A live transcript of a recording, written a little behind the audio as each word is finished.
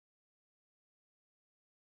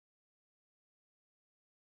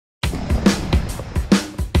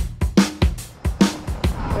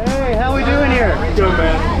good,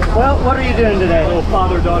 man. Well, what are you doing today? A little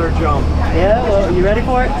father-daughter jump. Yeah, well, you ready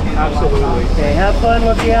for it? Absolutely. Okay, have fun.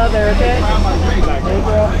 We'll see you out there, okay? Thanks,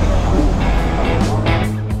 bro.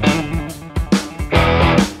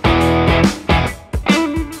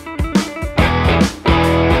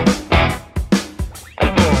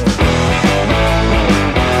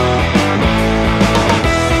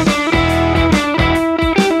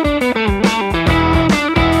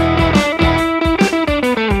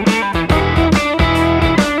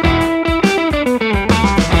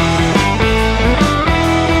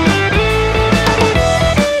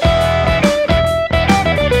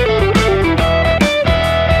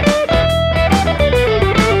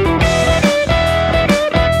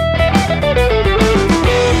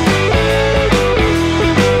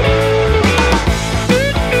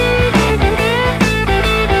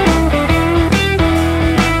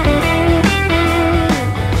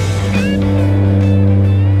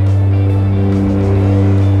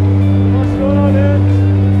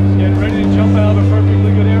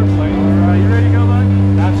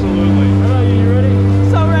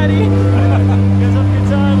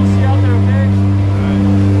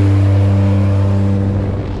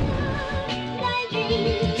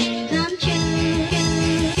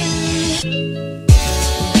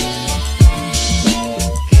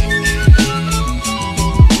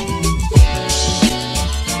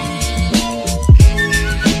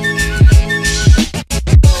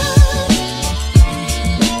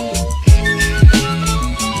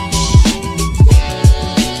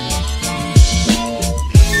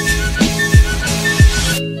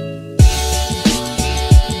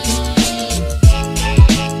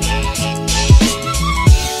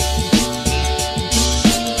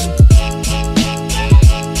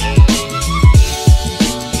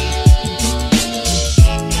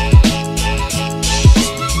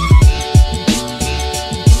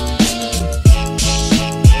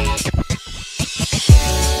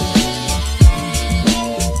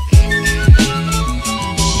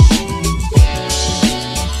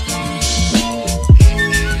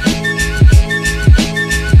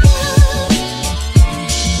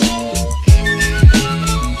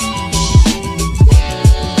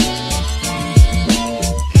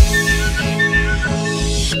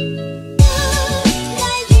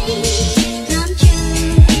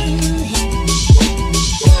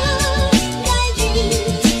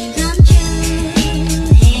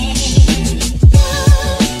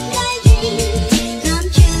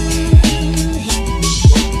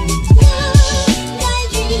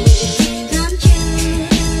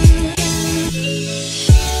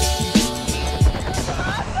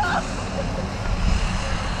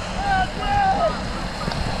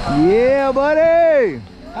 Yeah, buddy.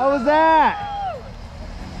 How was that?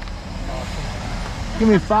 Give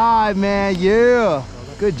me 5, man. Yeah.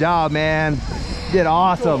 Good job, man. You did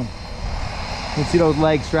awesome. You can see those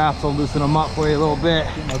leg straps. I'll loosen them up for you a little bit.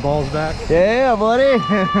 Get my balls back. Yeah, buddy.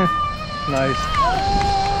 Nice.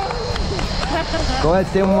 Go ahead,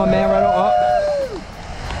 stay with my man right over.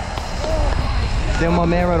 Stay with my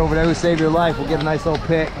man right over there who saved your life. We'll get a nice little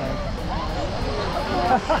pic.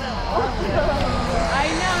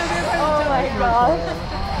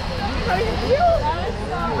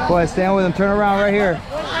 Go ahead, stand with him. Turn around right here.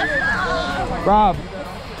 Rob.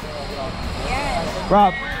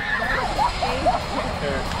 Rob.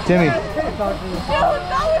 Timmy.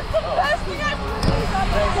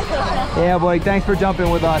 Yeah, boy. Thanks for jumping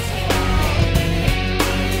with us.